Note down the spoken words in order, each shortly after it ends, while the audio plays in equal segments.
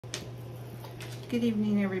Good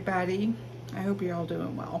evening, everybody. I hope you're all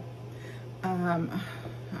doing well. I'm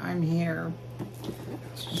here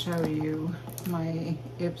to show you my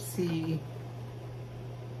Ipsy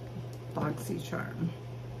Boxycharm.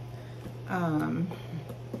 I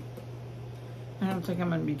don't think I'm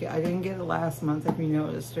going to be, I didn't get it last month. If you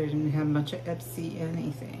noticed, I didn't have much of Ipsy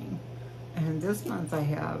anything. And this month I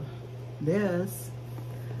have this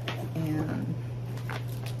and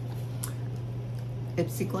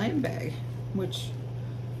Ipsy Glam bag, which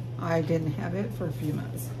I didn't have it for a few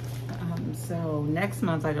months. So next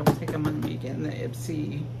month I don't think I'm going to be getting the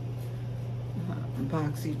Ipsy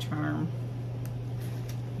Boxycharm.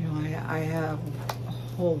 You know, I have a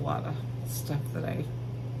whole lot of stuff that I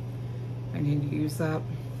need to use up,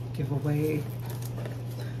 give away.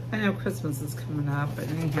 I know Christmas is coming up, but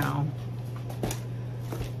anyhow,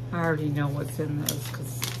 I already know what's in this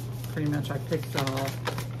because pretty much I picked it all.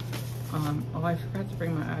 Oh, I forgot to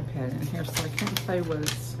bring my iPad in here, so I can't play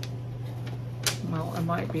with, well, it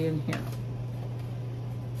might be in here.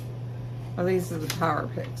 Well, these are the power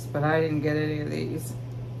picks, but I didn't get any of these.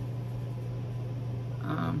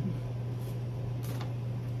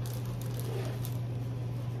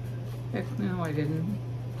 Heck no, I didn't.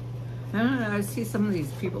 I don't know, I see some of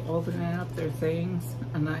these people opening up their things,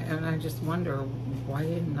 and I just wonder, why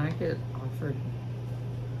didn't I get offered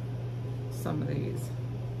some of these?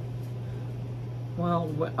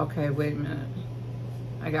 Well, okay, wait a minute.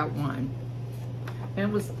 I got one. And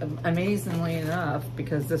it was, amazingly enough,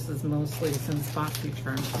 because this is mostly, since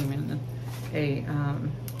Boxycharm came in, a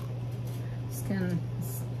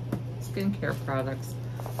skincare products.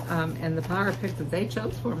 And the power pick that they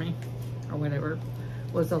chose for me, or whatever,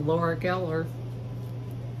 was a Laura Geller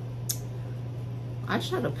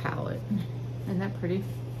eyeshadow palette. Isn't that pretty?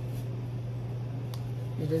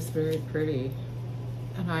 It is very pretty.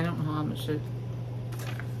 And I don't know how much it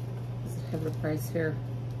have the price here.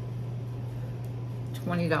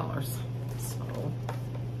 $20. So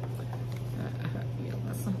yeah,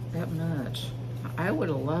 that's not that much. I would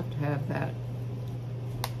have loved to have that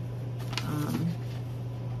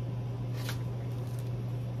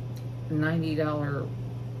 $90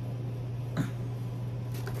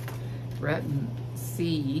 Retin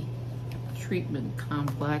C treatment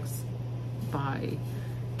complex by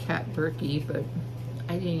Kat Berkey, but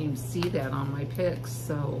I didn't even see that on my picks.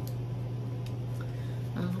 So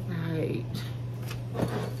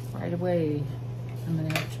right away, I'm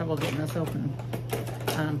gonna have trouble getting this open.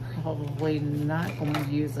 I'm probably not going to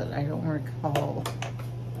use it. I don't recall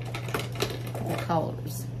the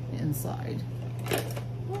colors inside.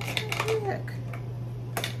 What the heck?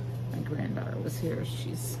 My granddaughter was here.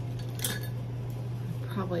 She's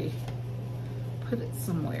probably put it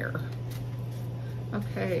somewhere.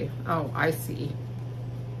 Okay. Oh, I see.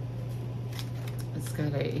 It's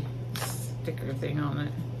got a sticker thing on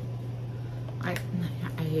it. I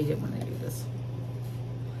hate it when they do this.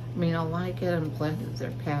 I mean, I like it. I'm glad that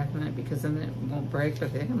they're packing it because then it won't break,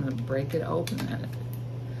 but they're going to break it open at it.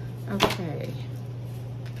 Okay.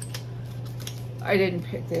 I didn't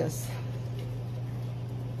pick this.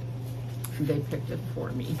 They picked it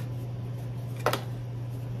for me.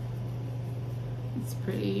 It's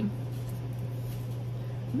pretty.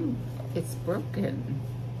 Ooh, it's broken.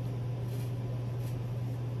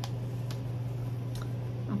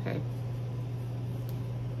 Okay.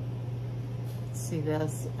 See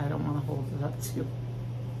this? I don't want to hold it up too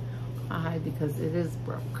high because it is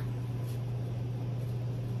broke.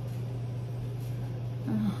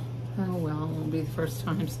 Oh well, it'll be the first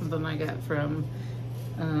time something I got from,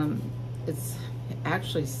 it's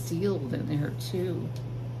actually sealed in there too.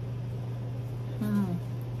 Oh,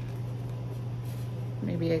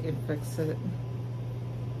 maybe I can fix it.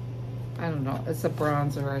 I don't know. It's a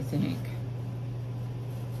bronzer, I think.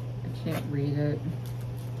 I can't read it.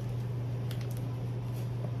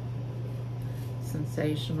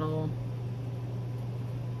 Sensational.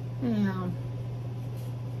 Yeah.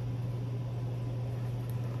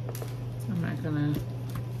 I'm not gonna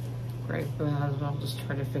gripe about it. I'll just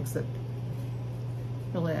try to fix it.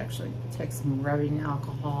 Really, actually take some rubbing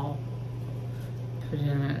alcohol, put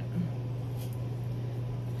in it.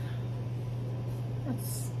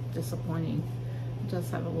 That's disappointing. It does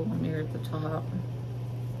have a little mirror at the top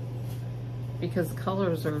because the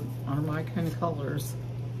colors are my kind of colors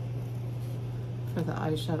for the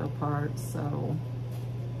eyeshadow part, so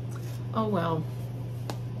oh well.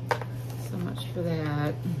 So much for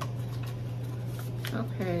that.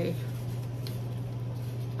 Okay.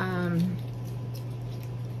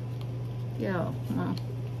 Yeah, well,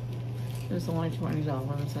 it was only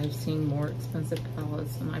 $20. I've seen more expensive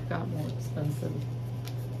palettes and I've got more expensive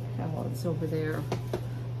palettes over there.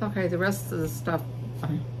 Okay, the rest of the stuff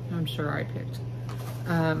I'm sure I picked.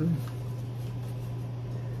 I'm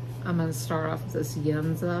gonna start off with this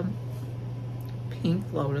Yenza Pink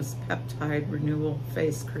Lotus Peptide Renewal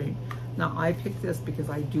Face Cream. Now I picked this because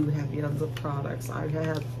I do have Yenza products. I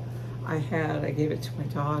gave it to my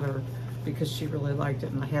daughter because she really liked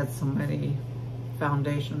it, and I had so many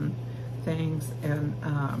foundation things, and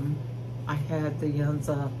I had the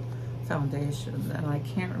Yenza foundation, and I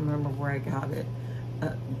can't remember where I got it,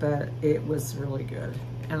 but it was really good,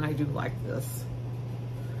 and I do like this.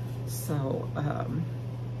 So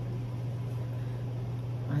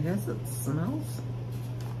I guess it smells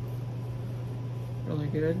really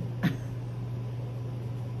good.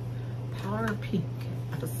 Power Pink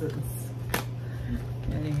Essence.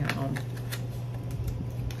 Anyhow,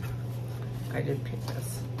 I did pick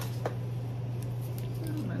this.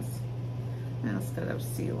 It's got a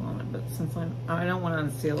seal on it, but since I don't want to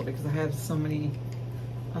unseal it because I have so many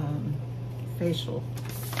facial.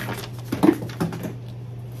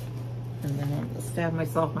 And then I'm gonna stab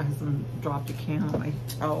myself. My husband dropped a can on my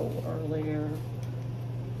toe earlier.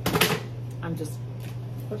 I'm just,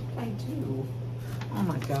 what did I do? Oh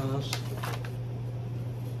my gosh.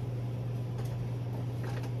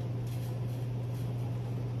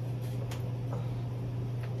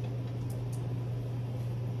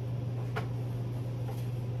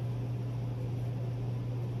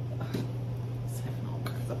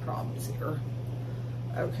 Problems here.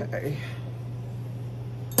 Okay.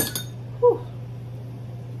 Whew.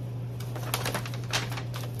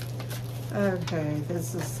 Okay,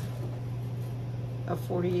 this is a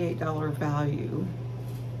 $48 value.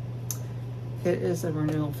 It is a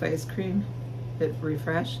renewal face cream. It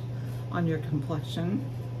refresh on your complexion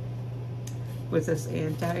with this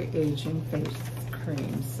anti-aging face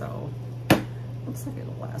cream. So looks like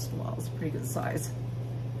it'll last a while. It's a pretty good size.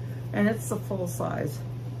 And it's the full size.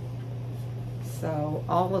 So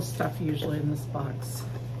all the stuff usually in this box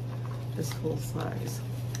is full size.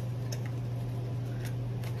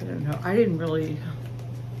 I don't know. I didn't really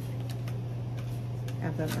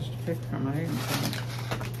have that much to pick from. I didn't think.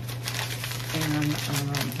 And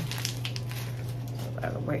throw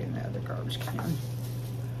that away in the other garbage can.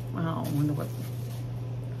 Wow, I wonder what.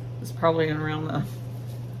 It's probably around the.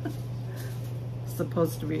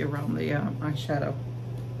 Supposed to be around the eyeshadow.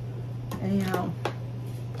 Anyhow.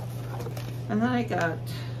 And then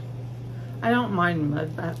I don't mind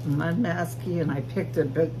mud masky, and I picked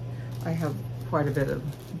it, but I have quite a bit of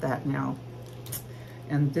that now.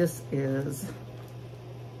 And this is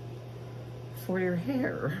for your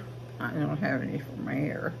hair. I don't have any for my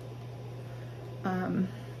hair.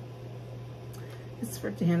 It's for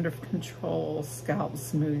dandruff control, scalp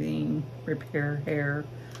smoothing, repair hair,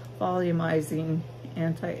 volumizing,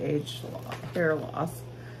 anti-age hair loss.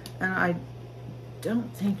 And I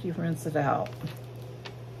don't think you rinse it out.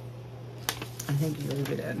 I think you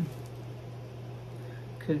leave it in.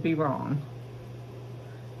 Could be wrong.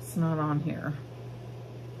 It's not on here.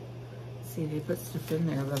 See, they put stuff in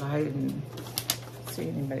there that I didn't see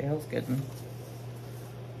anybody else getting.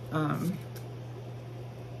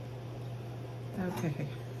 Okay.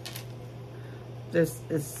 This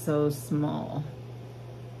is so small.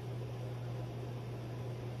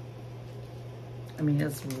 I mean,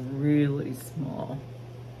 it's really small.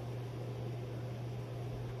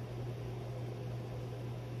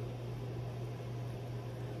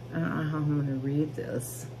 I don't know how I'm going to read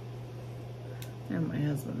this. And my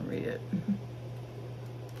husband read it.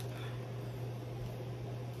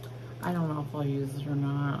 I don't know if I'll use it or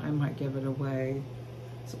not. I might give it away.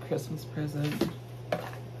 It's a Christmas present.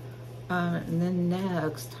 And then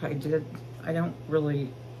next, I don't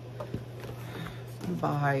really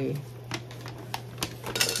buy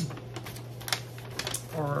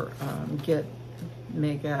or get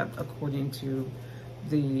makeup according to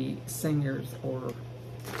the singers or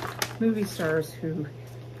movie stars who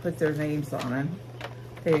put their names on them.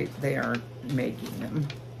 They aren't making them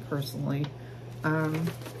personally.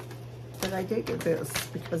 But I did get this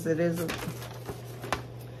because it is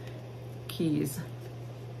Keys.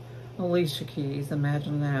 Alicia Keys,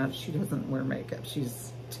 imagine that. She doesn't wear makeup.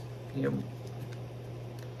 She's, you know,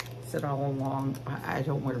 said all along, I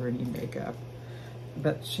don't wear any makeup.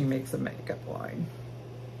 But she makes a makeup line.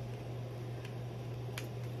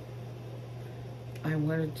 I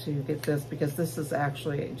wanted to get this because this is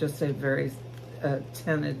actually just a very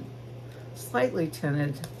tinted, slightly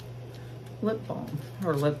tinted lip balm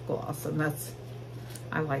or lip gloss, and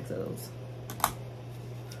I like those.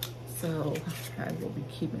 So I will be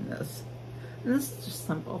keeping this. And this is just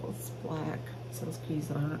simple. It's black. It says Keys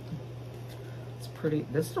on it. It's pretty.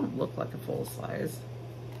 This don't look like a full size.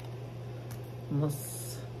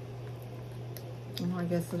 Unless Well, I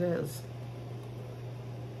guess it is.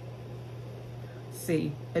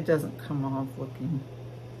 See, it doesn't come off looking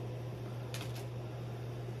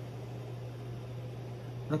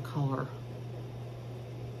the color.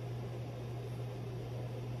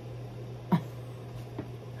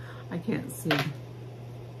 I can't see.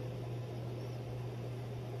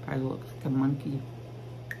 I look like a monkey.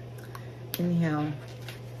 Anyhow,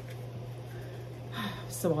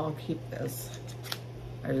 so I'll keep this.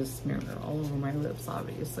 I just smeared it all over my lips.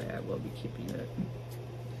 Obviously, I will be keeping it.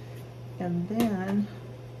 And then,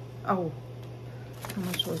 oh, how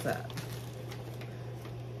much was that?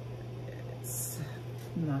 It's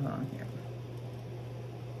not on here.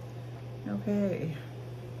 Okay.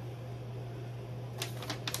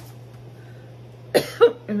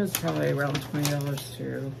 It was probably around $20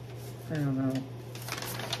 too. I don't know.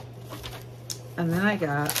 And then I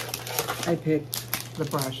picked the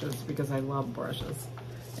brushes because I love brushes.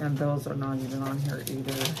 And those are not even on here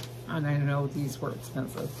either. And I know these were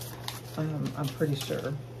expensive. I'm pretty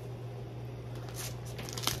sure.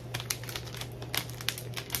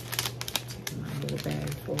 Taking my little bag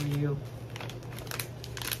for you.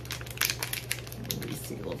 A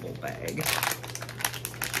resealable bag.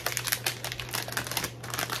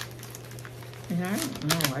 And I don't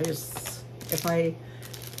know, if I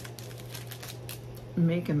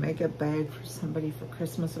make a makeup bag for somebody for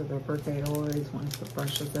Christmas or their birthday, I always want to put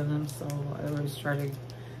brushes in them, so I always try to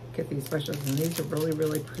get these brushes, and these are really,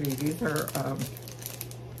 really pretty. These are,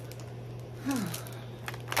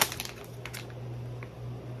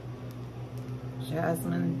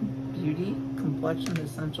 Jasmine Beauty Complexion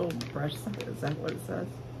Essential Brush Set. Is that what it says?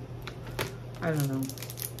 I don't know.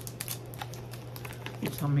 You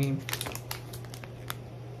tell me.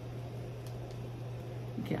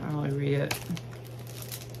 You can't really read it.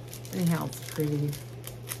 Anyhow, it's pretty.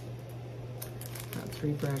 Got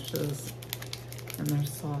 3 brushes, and they're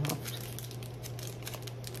soft.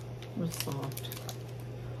 They're soft.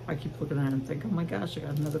 I keep looking at them and think, oh my gosh, I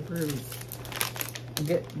got another bruise. I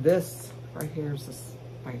get this right here is a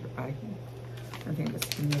spider bite. I think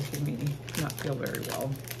it's making me not feel very well.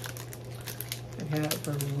 I've had it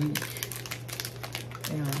for a week.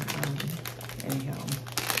 And anyhow,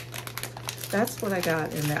 that's what I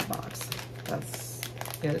got in that box. That's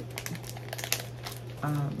it.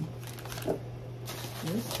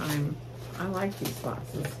 This time, I like these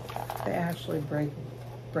boxes. They actually break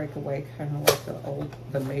away, kind of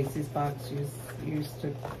like the Macy's box used to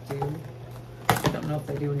do. I don't know if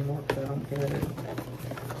they do anymore because I don't get it.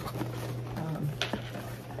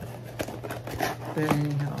 But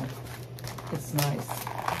anyhow, it's nice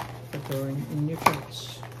for throwing in your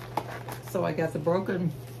fridge. So I got the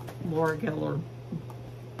Broken Laura Geller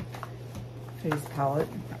face palette,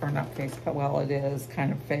 or not face palette, well it is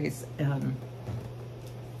kind of face, and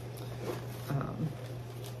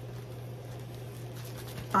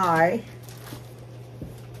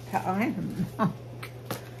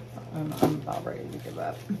I'm about ready to give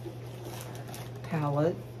up.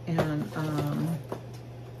 Palette, and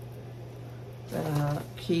the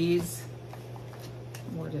Keys,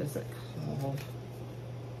 what is it called?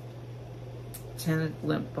 Tinted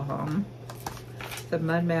Lip Balm. The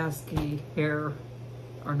Mud Masky hair,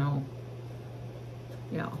 or no,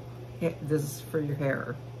 yeah, this is for your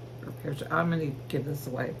hair. I'm gonna give this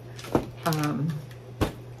away.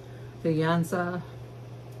 The Yanza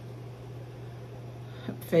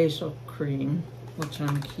facial cream, which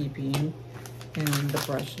I'm keeping, and the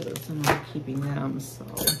brushes, and I'm keeping them, so,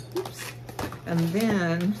 oops. And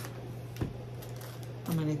then,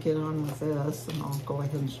 I'm gonna get on with this, and I'll go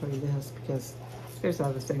ahead and show you this, because there's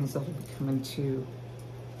other things that'll be coming to,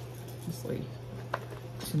 honestly,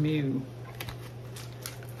 to me.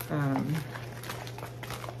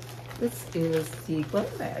 This is the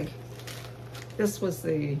Glam bag. This was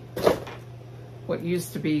what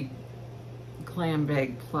used to be Glam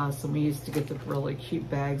Bag Plus, and we used to get the really cute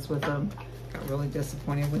bags with them. Got really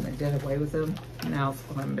disappointed when they did away with them. Now it's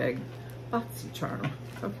Glam Bag Boxycharm.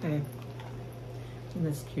 Okay, isn't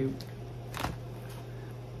this cute?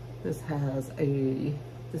 This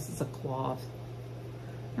is a cloth.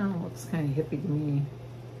 Oh, it looks kind of hippie to me.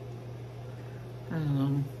 I don't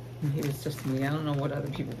know. Maybe it's just me. I don't know what other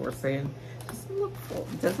people were saying.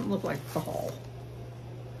 It doesn't look like fall.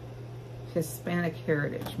 Hispanic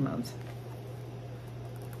Heritage Month.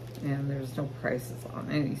 And there's no prices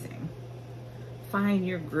on anything. Find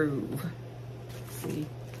your groove. See,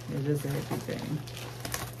 it is a hippie thing.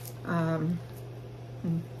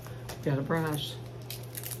 Got a brush.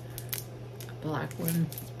 A black one.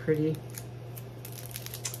 It's pretty.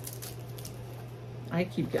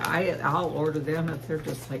 I'll order them if they're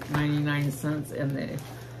just like 99 cents in the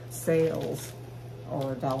sales.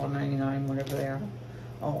 or $1.99, whatever they are.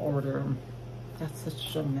 I'll order them. That's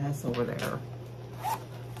such a mess over there.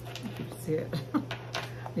 You can see it.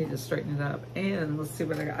 Need to straighten it up. And let's see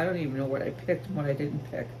what I got. I don't even know what I picked and what I didn't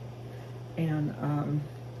pick. And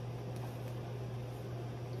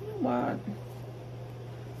you know what?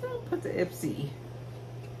 I don't put the Ipsy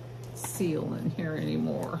seal in here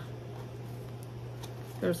anymore.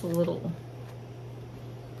 There's a little,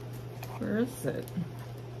 where is it?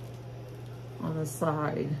 On the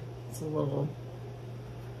side, it's a little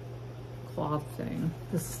cloth thing.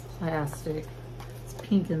 This is plastic. It's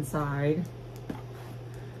pink inside.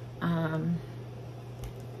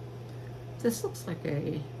 This looks like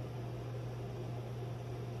a,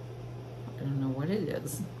 I don't know what it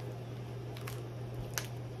is.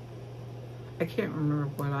 I can't remember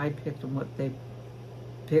what I picked and what they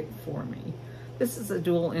picked for me. This is a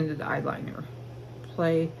dual-ended eyeliner.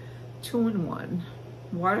 Play 2-in-1.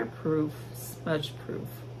 Waterproof, smudge-proof.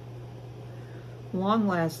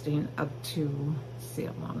 Long-lasting up to, see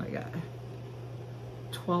how long I got.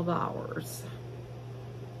 12 hours.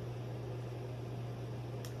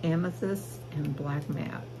 Amethyst and black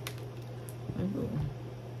matte. Ooh.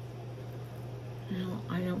 Well,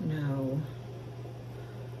 I don't know.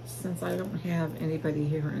 Since I don't have anybody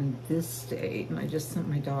here in this state, and I just sent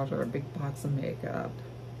my daughter a big box of makeup,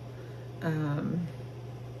 I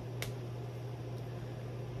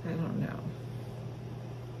don't know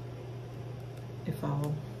if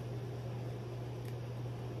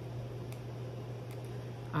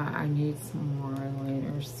I need some more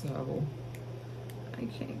eyeliner, so I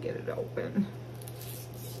can't get it open.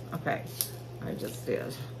 Okay, I just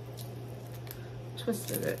did.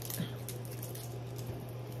 Twisted it.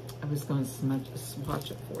 I was going to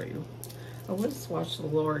swatch it for you. I would have swatched the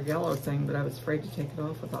lower yellow thing, but I was afraid to take it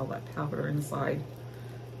off with all that powder inside.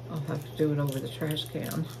 I'll have to do it over the trash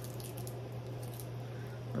can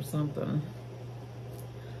or something.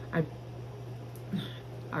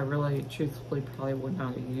 I really, truthfully, probably would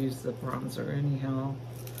not have used the bronzer anyhow,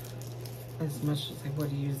 as much as I would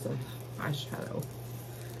have used the eyeshadow.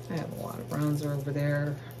 I have a lot of bronzer over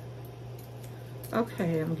there.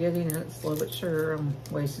 Okay, I'm getting it slow but sure. I'm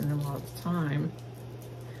wasting a lot of time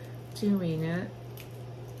doing it.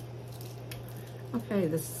 Okay,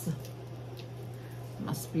 this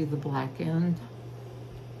must be the black end.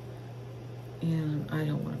 And I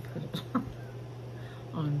don't want to put it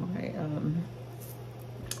on my,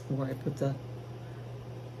 where I put the,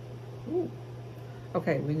 ooh.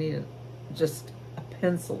 Okay, we need just a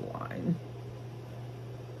pencil line.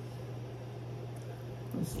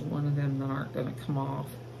 This is one of them that aren't going to come off.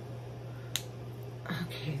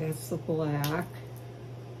 Okay, that's the black.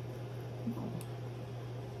 Oh,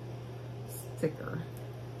 it's thicker.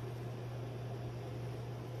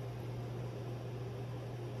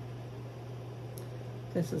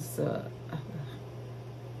 This is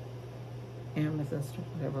amethyst or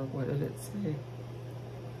whatever. What did it say?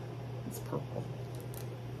 It's purple.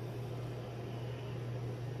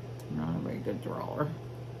 Not a very good drawer.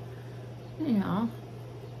 Yeah.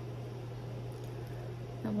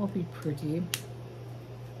 That will be pretty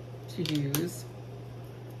to use.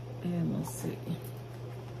 And we'll see.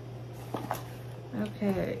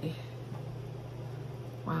 Okay.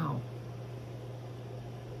 Wow.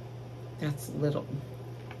 That's little.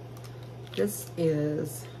 This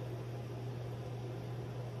is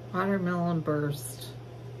Watermelon Burst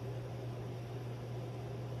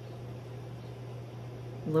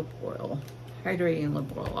lip oil. Hydrating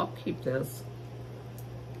lip oil. I'll keep this.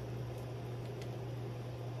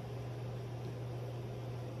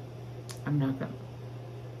 I'm not gonna,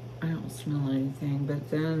 I don't smell anything, but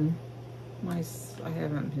then I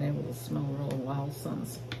haven't been able to smell real well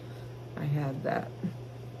since I had that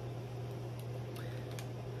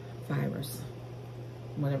virus,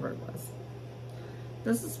 whatever it was.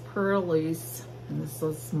 This is Pearlise, and this is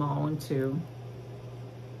a small one too.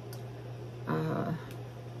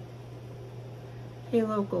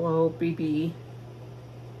 Halo Glow BB.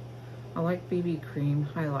 I like BB cream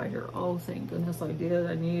highlighter. Oh, thank goodness I did.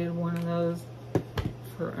 I needed one of those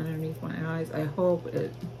for underneath my eyes. I hope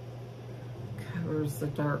it covers the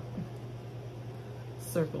dark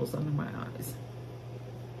circles under my eyes.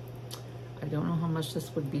 I don't know how much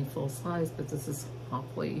this would be full size, but this is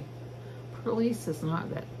awfully, Pearlise is not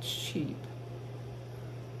that cheap.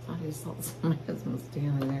 I thought I saw my husband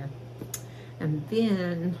standing there. And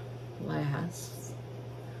then lastly,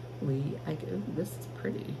 I go, this is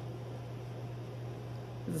pretty.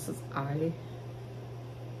 This is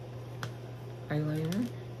eyeliner.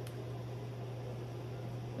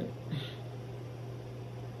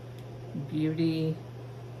 Beauty.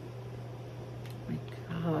 My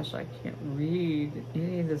gosh, I can't read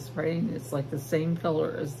any of this writing. It's like the same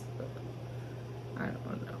color as, I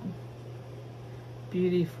don't know,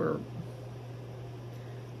 Beauty for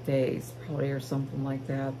Days, probably, or something like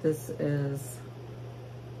that. This is,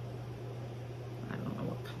 I don't know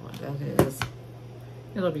what color that is.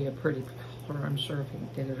 It'll be a pretty color, I'm sure, if you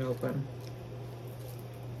can get it open.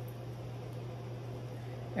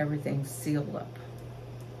 Everything's sealed up.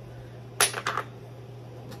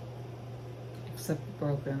 Except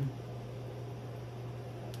broken.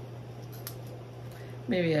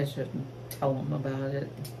 Maybe I shouldn't tell them about it.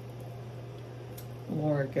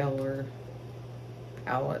 Laura Geller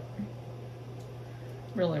palette.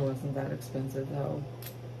 Really wasn't that expensive though.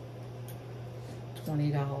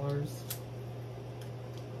 $20.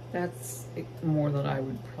 That's more than I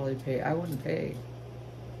would probably pay. I wouldn't pay.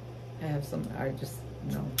 I have some, I just,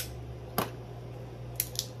 no.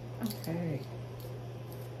 Okay.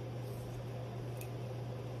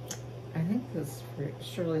 I think this,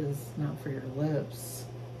 surely this is not for your lips.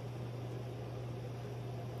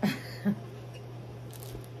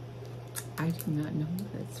 I do not know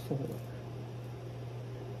what it's for.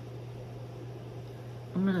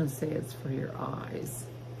 I'm gonna say it's for your eyes.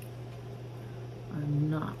 I'm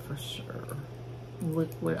not for sure.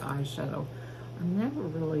 Liquid eyeshadow. I've never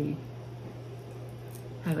really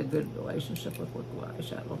had a good relationship with liquid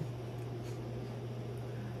eyeshadow.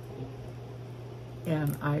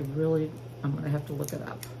 And I'm gonna have to look it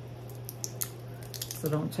up. So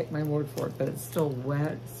don't take my word for it, but it's still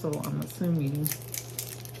wet, so I'm assuming,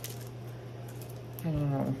 I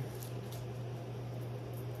don't know.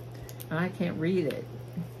 And I can't read it.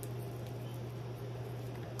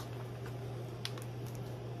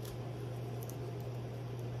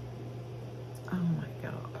 Oh my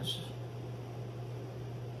gosh.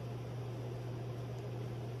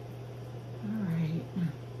 All right.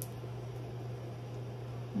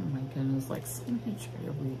 Oh my goodness, like somebody try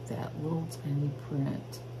to read that little tiny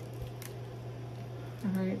print.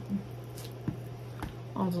 All right.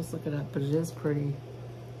 I'll just look it up, but it is pretty.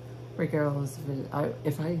 Regardless of it,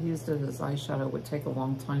 if I used it as eyeshadow, it would take a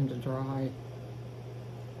long time to dry.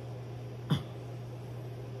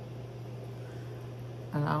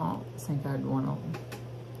 And I don't think I'd want to.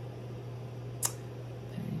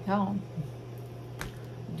 There you go.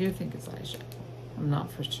 I do think it's eyeshadow. I'm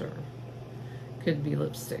not for sure. Could be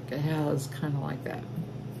lipstick. It has kind of like that.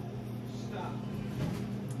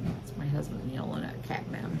 It's my husband yelling at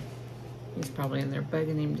Catman. He's probably in there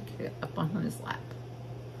begging him to get up on his lap.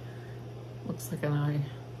 Looks like an eye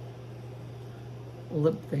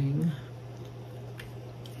lip thing.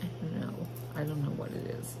 I don't know what it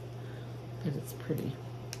is, but it's pretty,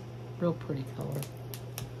 real pretty color.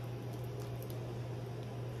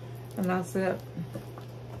 And that's it.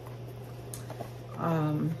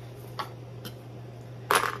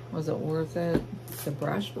 Was it worth it? The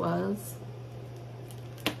brush was.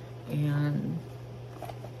 And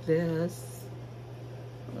this,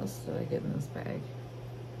 what else did I get in this bag?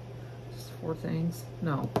 Just 4 things?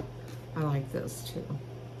 No, I like this too.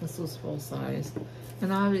 This was full size.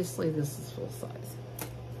 And obviously this is full size.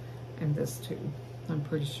 And this too, I'm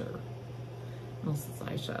pretty sure. This is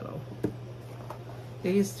eyeshadow.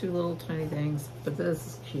 These 2 little tiny things, but this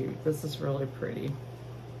is cute. This is really pretty.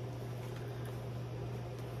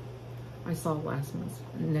 I saw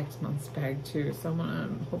next month's bag too, so I'm gonna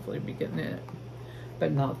hopefully be getting it,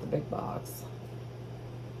 but not the big box.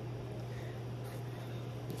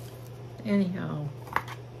 Anyhow,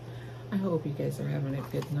 I hope you guys are having a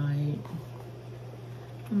good night.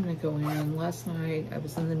 I'm gonna go in. Last night I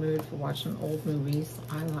was in the mood for watching old movies.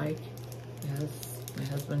 I like, yes, my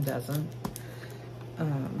husband doesn't,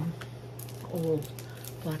 old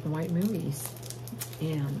black and white movies.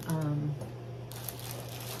 And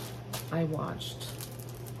I watched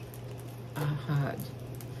HUD,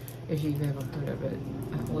 if you've ever heard of it,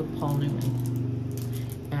 with Paul Newman.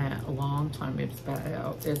 A long time.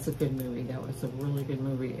 It's a good movie. That was a really good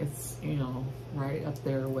movie. It's, you know, right up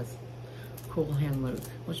there with Cool Hand Luke,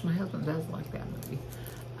 which my husband does like that movie.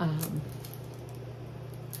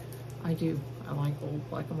 I do. I like old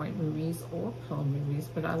black and white movies or color movies,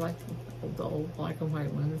 but I like the old black and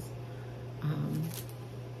white ones.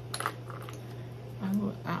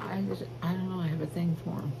 I don't know, I have a thing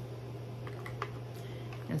for them.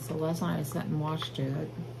 And so last night I sat and watched it.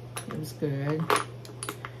 It was good.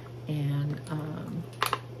 And, I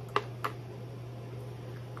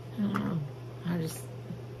don't know, I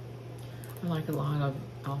like a lot of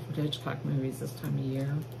Alfred Hitchcock movies this time of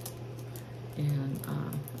year. And,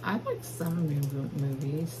 I like some new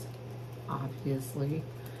movies, obviously.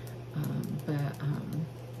 But,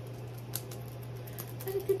 I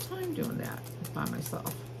had a good time doing that by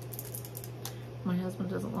myself. My husband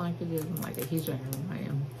doesn't like it. He doesn't like it. He's younger than I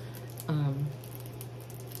am.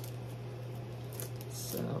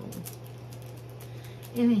 So,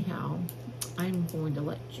 anyhow, I'm going to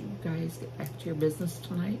let you guys get back to your business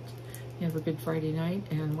tonight. You have a good Friday night.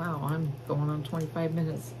 And wow, I'm going on 25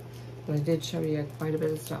 minutes. But I did show you quite a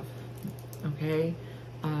bit of stuff. Okay.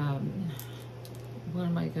 What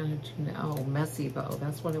am I going to do now? Oh, messy bow.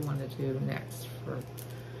 That's what I want to do next for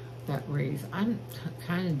that wreath. I'm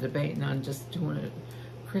kind of debating on just doing it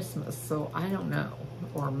Christmas, so I don't know.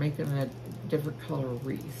 Or making a different color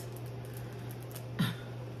wreath.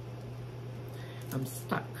 I'm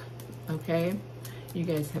stuck. Okay? You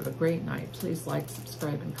guys have a great night. Please like,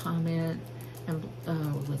 subscribe, and comment. And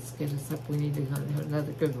let's get us up. We need to have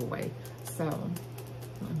another giveaway. So,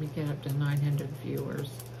 let me get up to 900 viewers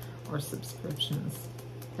or subscriptions.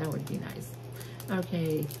 That would be nice.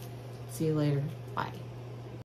 Okay, see you later. Bye.